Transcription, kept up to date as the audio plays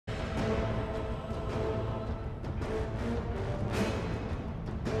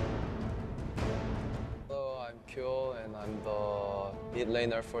MVP.QO and I'm the mid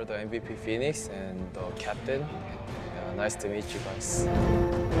laner for the MVP.Phoenix and the captain. Nice to meet you guys.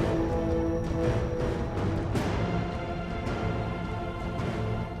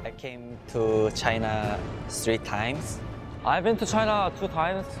 I came to China 3 times. I've been to China 2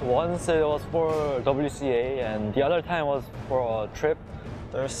 times. Once it was for WCA and the other time was for a trip.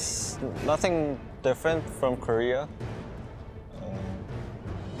 There's nothing different from Korea,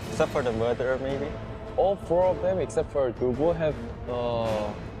 except for the weather maybe. All 4 of them except for Google have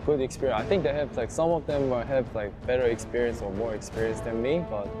good experience. I think they have some of them have better experience or more experience than me,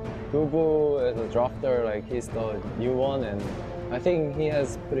 but Google as a drafter, he's the new one, and I think he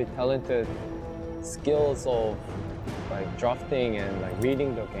has pretty talented skills of drafting and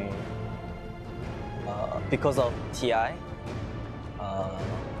reading the game. Because of TI,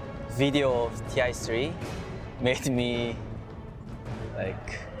 video of TI3 made me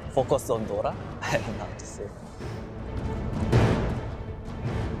focus on Dota. I don't know how to say.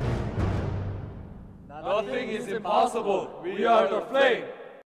 Nothing is impossible. We are the flame.